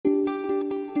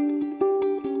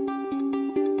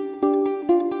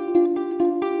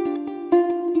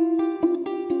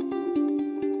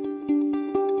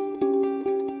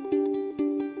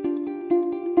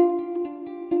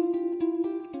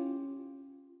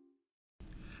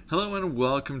Hello and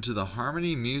welcome to the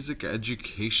Harmony Music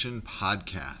Education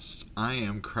Podcast. I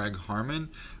am Craig Harmon,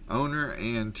 owner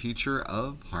and teacher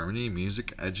of Harmony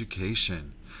Music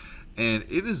Education. And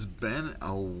it has been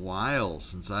a while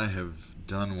since I have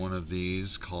done one of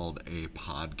these called a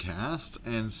podcast.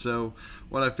 And so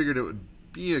what I figured it would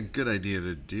be a good idea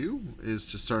to do is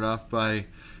to start off by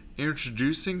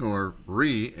introducing or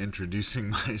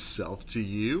reintroducing myself to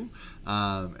you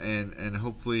and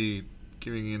hopefully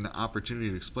giving you an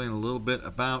opportunity to explain a little bit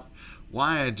about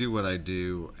why I do what I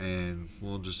do, and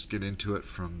we'll just get into it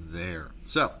from there.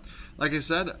 So, like I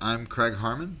said, I'm Craig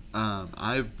Harmon.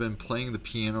 I've been playing the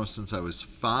piano since I was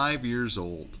 5 years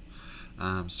old.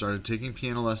 Started taking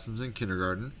piano lessons in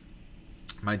kindergarten.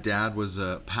 My dad was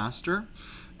a pastor,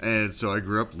 and so I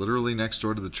grew up literally next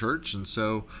door to the church, and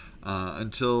so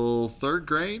until third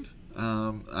grade,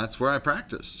 that's where I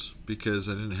practiced because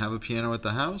I didn't have a piano at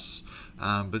the house.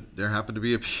 But there happened to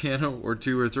be a piano or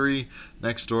two or three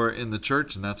next door in the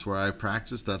church, and that's where I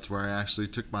practiced. That's where I actually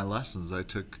took my lessons. I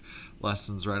took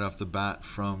lessons right off the bat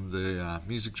from the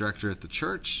music director at the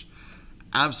church.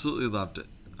 Absolutely loved it.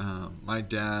 My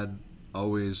dad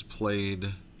always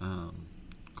played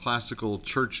classical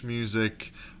church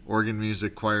music, organ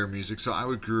music, choir music, so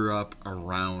I grew up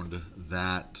around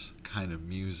that kind of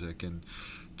music and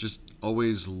just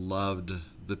always loved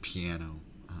the piano.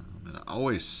 And I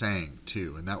always sang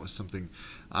too, and that was something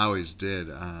I always did.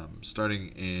 Starting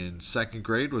in second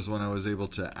grade was when I was able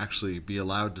to actually be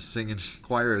allowed to sing in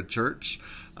choir at church.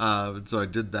 And so I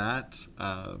did that.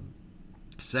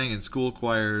 Sang in school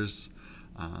choirs.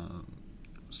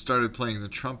 Started playing the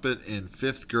trumpet in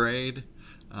fifth grade.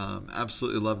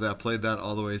 Absolutely loved that. Played that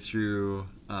all the way through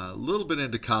a little bit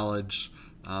into college.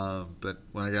 But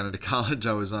when I got into college,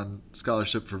 I was on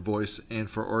scholarship for voice and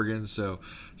for organ, so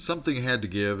something had to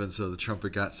give, and so the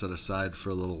trumpet got set aside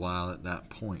for a little while at that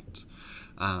point.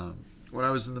 When I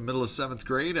was in the middle of seventh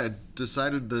grade, I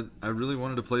decided that I really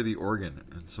wanted to play the organ,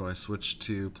 and so I switched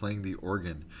to playing the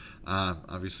organ.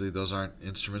 Obviously, those aren't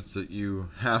instruments that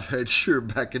you have at your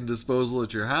beck and disposal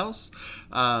at your house.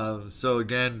 So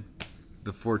again,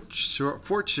 the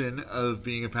fortune of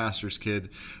being a pastor's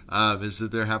kid is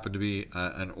that there happened to be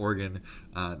an organ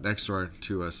next door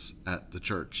to us at the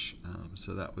church.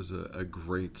 So that was a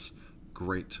great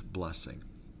blessing.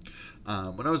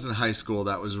 When I was in high school,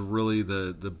 that was really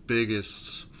the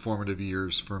biggest formative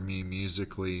years for me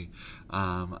musically.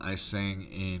 I sang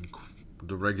in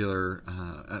the regular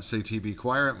SATB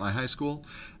choir at my high school,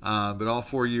 but all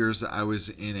 4 years I was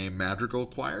in a madrigal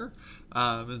choir.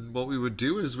 And what we would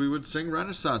do is we would sing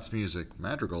Renaissance music,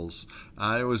 madrigals.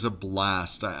 It was a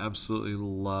blast. I absolutely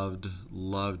loved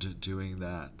doing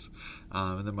that.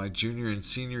 And then my junior and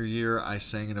senior year, I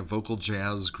sang in a vocal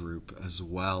jazz group as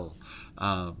well.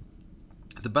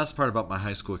 The best part about my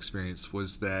high school experience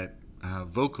was that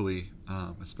vocally,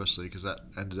 especially because that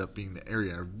ended up being the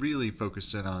area I really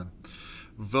focused in on,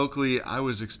 vocally, I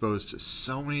was exposed to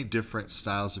so many different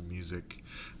styles of music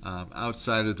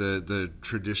outside of the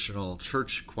traditional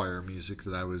church choir music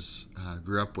that I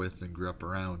grew up with and grew up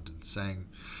around and sang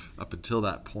up until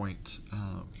that point.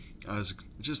 I was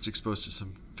just exposed to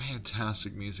some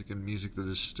fantastic music and music that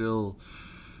is still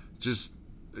just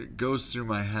it goes through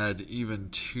my head even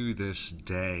to this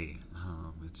day.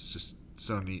 It's just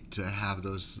so neat to have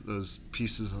those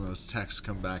pieces and those texts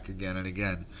come back again and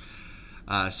again.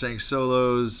 Sang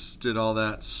solos, did all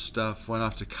that stuff, went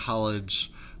off to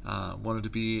college, wanted to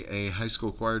be a high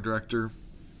school choir director,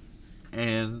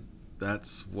 and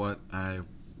that's what I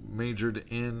majored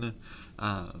in.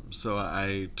 So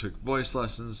I took voice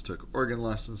lessons, took organ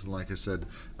lessons, and like I said,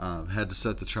 had to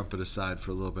set the trumpet aside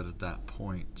for a little bit at that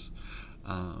point.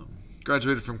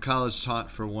 Graduated from college, taught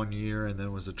for 1 year, and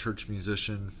then was a church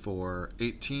musician for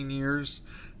 18 years.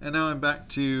 And now I'm back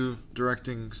to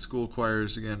directing school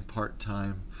choirs again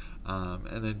part-time,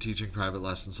 and then teaching private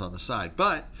lessons on the side.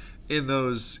 But in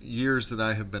those years that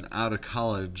I have been out of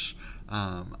college,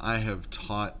 I have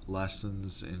taught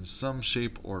lessons in some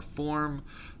shape or form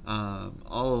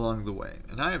all along the way.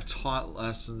 And I have taught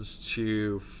lessons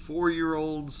to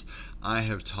 4-year-olds. I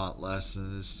have taught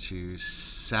lessons to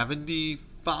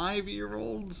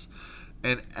 75-year-olds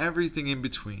and everything in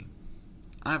between.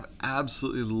 I've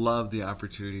absolutely loved the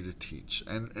opportunity to teach,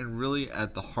 and really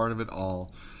at the heart of it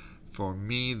all, for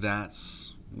me,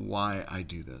 that's why I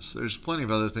do this. There's plenty of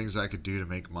other things I could do to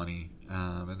make money,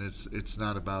 and it's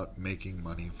not about making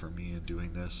money for me in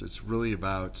doing this. It's really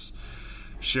about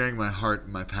sharing my heart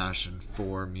and my passion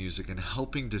for music and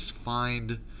helping to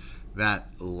find that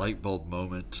light bulb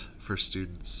moment for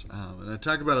students. And I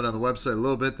talk about it on the website a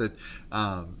little bit that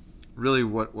really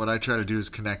what I try to do is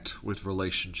connect with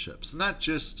relationships, not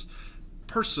just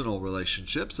personal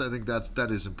relationships. I think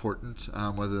that is important,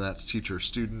 whether that's teacher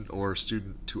student or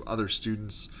student to other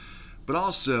students, but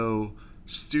also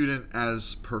student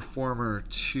as performer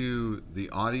to the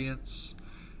audience,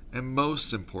 and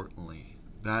most importantly,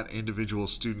 that individual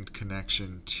student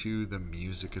connection to the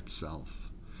music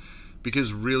itself.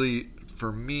 Because really,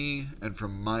 for me and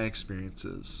from my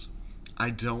experiences,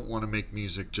 I don't want to make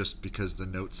music just because the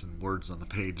notes and words on the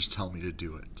page tell me to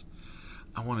do it.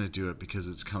 I want to do it because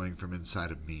it's coming from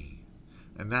inside of me.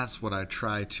 And that's what I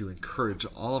try to encourage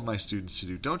all of my students to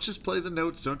do. Don't just play the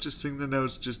notes, don't just sing the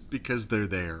notes just because they're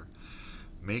there.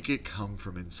 Make it come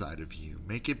from inside of you.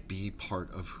 Make it be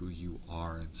part of who you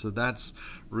are. And so that's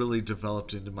really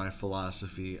developed into my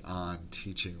philosophy on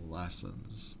teaching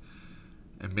lessons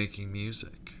and making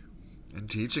music and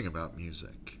teaching about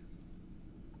music.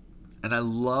 And I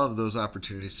love those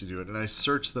opportunities to do it. And I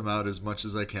search them out as much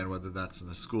as I can, whether that's in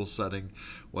a school setting,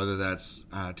 whether that's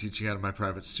teaching out of my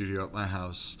private studio at my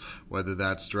house, whether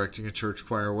that's directing a church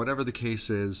choir, whatever the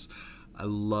case is. I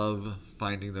love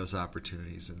finding those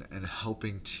opportunities and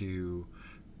helping to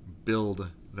build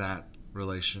that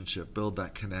relationship, build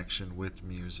that connection with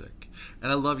music.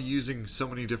 And I love using so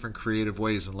many different creative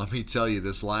ways. And let me tell you,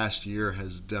 this last year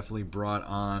has definitely brought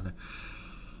on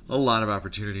a lot of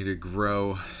opportunity to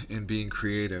grow in being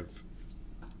creative.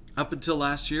 Up until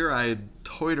last year, I had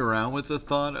toyed around with the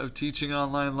thought of teaching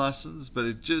online lessons, but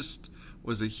it just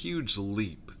was a huge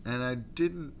leap. And I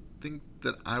didn't think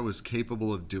that I was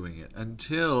capable of doing it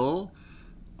until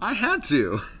I had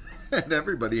to. And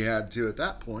everybody had to at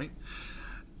that point.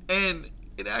 And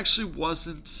it actually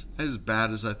wasn't as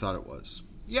bad as I thought it was.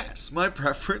 Yes, my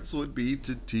preference would be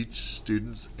to teach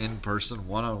students in person,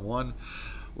 one-on-one,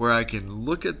 where I can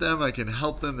look at them, I can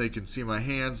help them, they can see my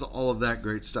hands, all of that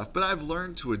great stuff. But I've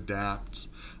learned to adapt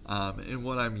in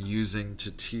what I'm using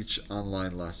to teach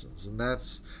online lessons. And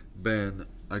that's been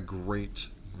a great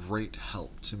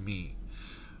help to me.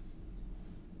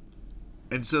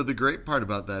 And so the great part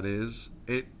about that is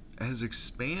it has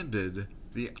expanded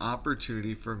the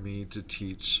opportunity for me to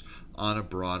teach on a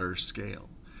broader scale.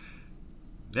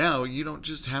 Now, you don't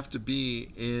just have to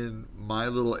be in my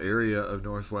little area of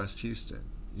Northwest Houston.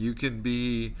 You can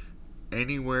be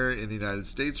anywhere in the United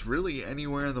States, really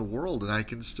anywhere in the world, and I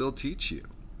can still teach you.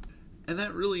 And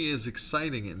that really is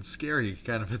exciting and scary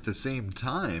kind of at the same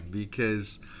time,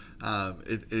 because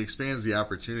it expands the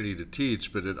opportunity to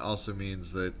teach, but it also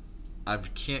means that I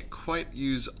can't quite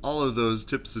use all of those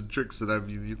tips and tricks that I've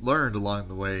learned along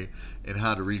the way in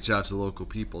how to reach out to local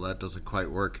people. That doesn't quite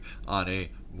work on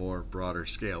a more broader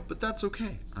scale, but that's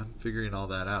okay. I'm figuring all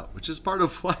that out, which is part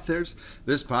of why there's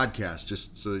this podcast,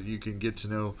 just so you can get to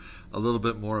know a little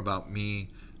bit more about me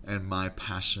and my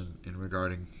passion in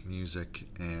regarding music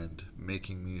and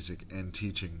making music and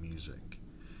teaching music.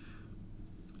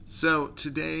 So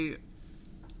today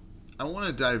I want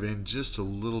to dive in just a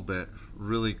little bit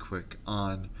really quick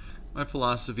on my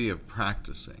philosophy of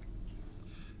practicing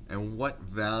and what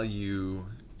value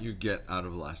you get out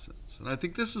of lessons. And I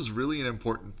think this is really an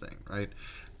important thing, right?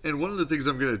 And one of the things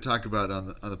I'm going to talk about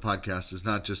on the podcast is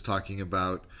not just talking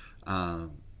about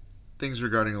things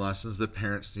regarding lessons that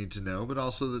parents need to know, but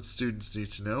also that students need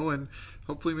to know, and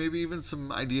hopefully maybe even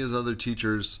some ideas other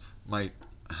teachers might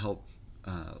help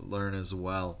learn as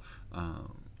well,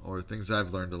 or things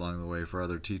I've learned along the way for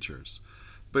other teachers.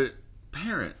 But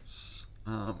parents,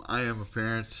 I am a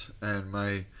parent, and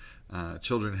my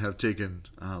children have taken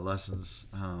lessons,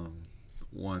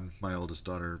 one, my oldest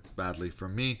daughter, badly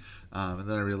from me, and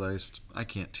then I realized I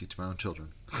can't teach my own children.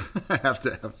 I have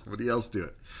to have somebody else do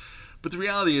it. But the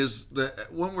reality is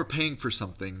that when we're paying for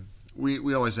something,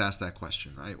 we always ask that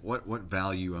question, right? What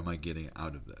value am I getting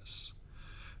out of this?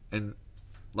 And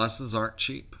lessons aren't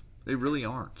cheap. They really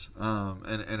aren't.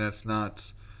 And it's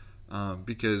not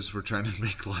because we're trying to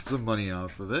make lots of money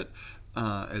off of it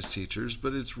as teachers,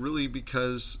 but it's really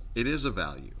because it is a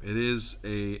value. It is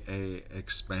a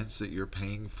expense that you're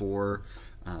paying for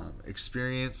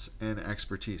experience and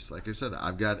expertise. Like I said,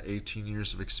 I've got 18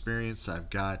 years of experience. I've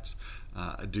got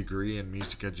a degree in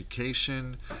music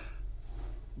education.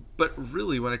 But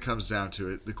really, when it comes down to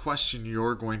it, the question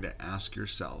you're going to ask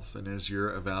yourself, and as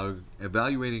you're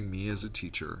evaluating me as a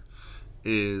teacher,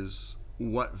 is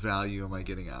what value am I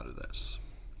getting out of this?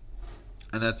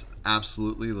 And that's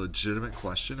absolutely a legitimate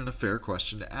question and a fair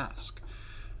question to ask.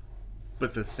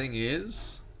 But the thing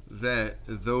is that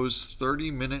those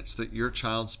 30 minutes that your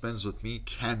child spends with me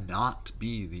cannot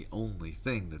be the only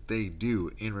thing that they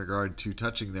do in regard to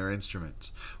touching their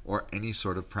instrument or any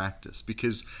sort of practice,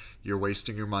 because you're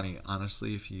wasting your money,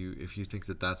 honestly, if you think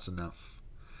that that's enough.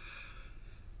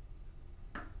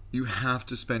 you have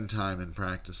to spend time in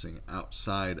practicing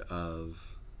outside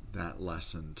of that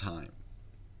lesson time.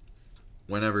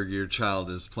 Whenever your child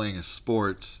is playing a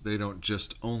sport, they don't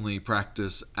just only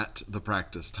practice at the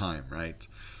practice time, right?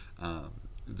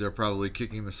 They're probably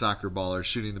kicking the soccer ball or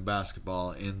shooting the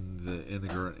basketball in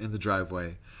the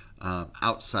driveway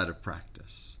outside of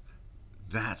practice.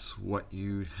 That's what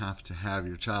you have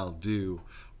your child do,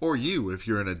 or you, if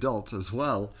you're an adult as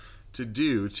well, to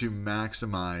do to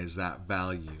maximize that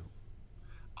value.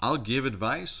 I'll give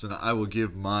advice and I will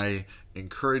give my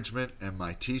encouragement and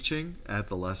my teaching at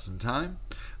the lesson time.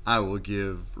 I will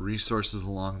give resources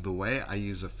along the way. I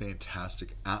use a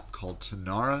fantastic app called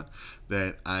Tonara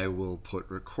that I will put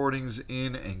recordings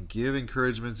in and give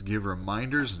encouragements, give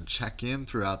reminders, and check in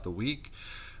throughout the week.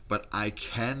 But I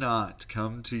cannot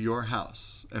come to your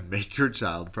house and make your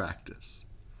child practice.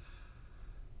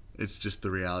 It's just the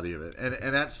reality of it.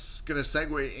 And that's going to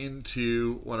segue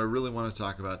into what I really want to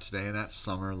talk about today, and that's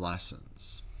summer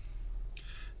lessons.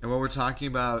 And when we're talking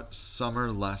about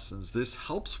summer lessons, this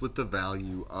helps with the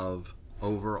value of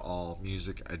overall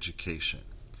music education.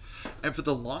 And for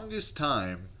the longest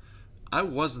time, I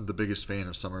wasn't the biggest fan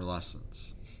of summer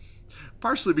lessons.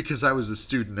 Partially because I was a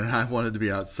student and I wanted to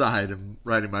be outside and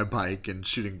riding my bike and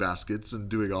shooting baskets and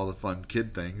doing all the fun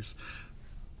kid things.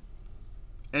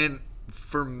 And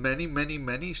for many, many,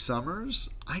 many summers,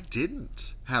 I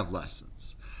didn't have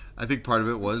lessons. I think part of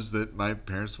it was that my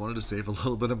parents wanted to save a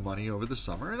little bit of money over the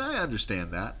summer, and I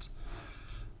understand that.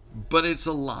 But it's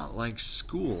a lot like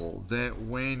school, that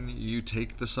when you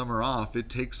take the summer off, it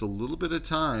takes a little bit of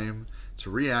time to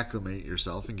reacclimate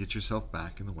yourself and get yourself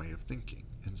back in the way of thinking.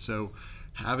 And so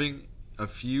having a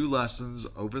few lessons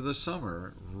over the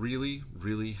summer really,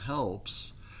 really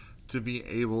helps to be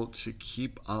able to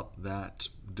keep up that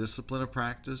discipline of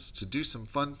practice, to do some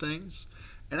fun things.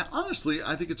 And honestly,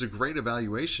 I think it's a great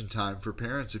evaluation time for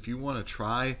parents if you want to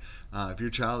try, if your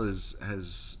child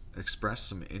has expressed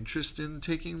some interest in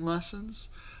taking lessons.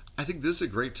 I think this is a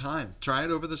great time. Try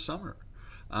it over the summer.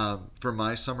 For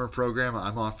my summer program,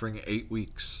 I'm offering 8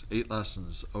 weeks, 8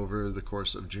 lessons over the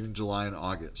course of June, July, and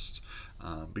August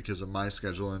because of my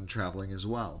schedule and traveling as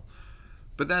well.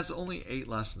 But that's only 8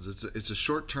 lessons. It's a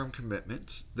short-term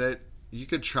commitment that you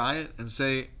could try it and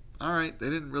say, all right, they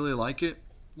didn't really like it,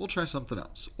 we'll try something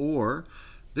else. Or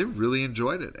they really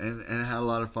enjoyed it and had a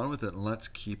lot of fun with it, and let's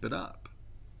keep it up.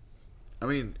 I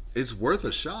mean, it's worth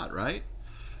a shot, right?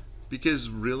 Because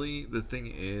really the thing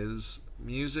is,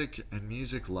 music and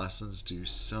music lessons do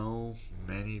so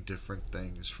many different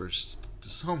things for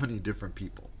so many different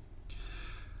people.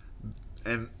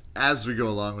 And as we go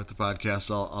along with the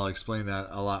podcast, I'll explain that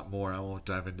a lot more. I won't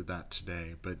dive into that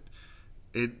today, but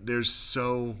there's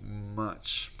so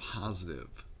much positive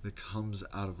that comes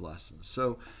out of lessons.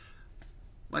 So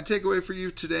my takeaway for you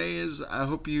today is I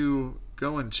hope you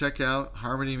go and check out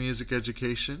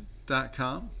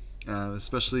harmonymusiceducation.com.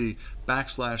 Especially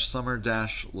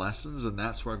 /summer-lessons, and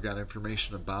that's where I've got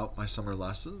information about my summer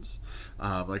lessons.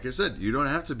 Like I said, you don't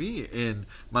have to be in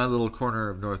my little corner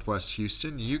of Northwest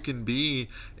Houston. You can be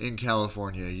in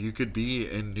California. You could be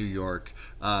in New York.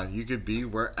 You could be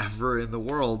wherever in the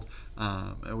world,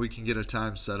 and we can get a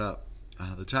time set up.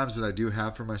 The times that I do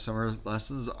have for my summer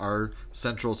lessons are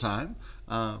Central Time,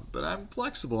 but I'm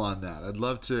flexible on that. I'd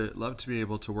love to be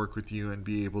able to work with you and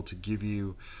be able to give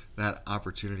you that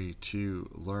opportunity to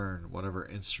learn whatever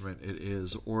instrument it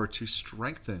is, or to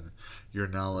strengthen your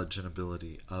knowledge and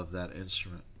ability of that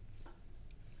instrument.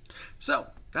 So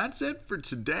that's it for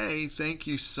today. Thank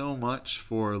you so much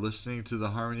for listening to the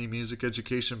Harmony Music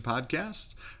Education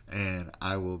Podcast. And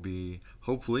I will be,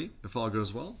 hopefully, if all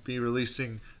goes well, be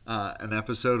releasing an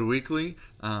episode weekly,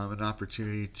 an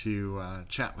opportunity to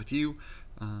chat with you,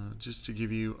 just to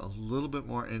give you a little bit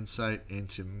more insight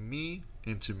into me,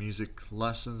 into music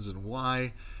lessons, and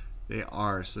why they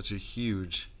are such a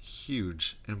huge,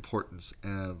 huge importance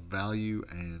and a value,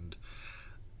 and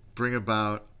bring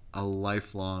about a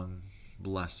lifelong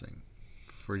blessing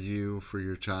for you, for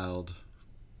your child,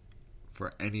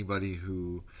 for anybody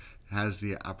who has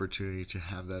the opportunity to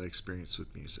have that experience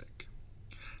with music.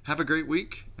 Have a great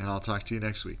week, and I'll talk to you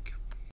next week.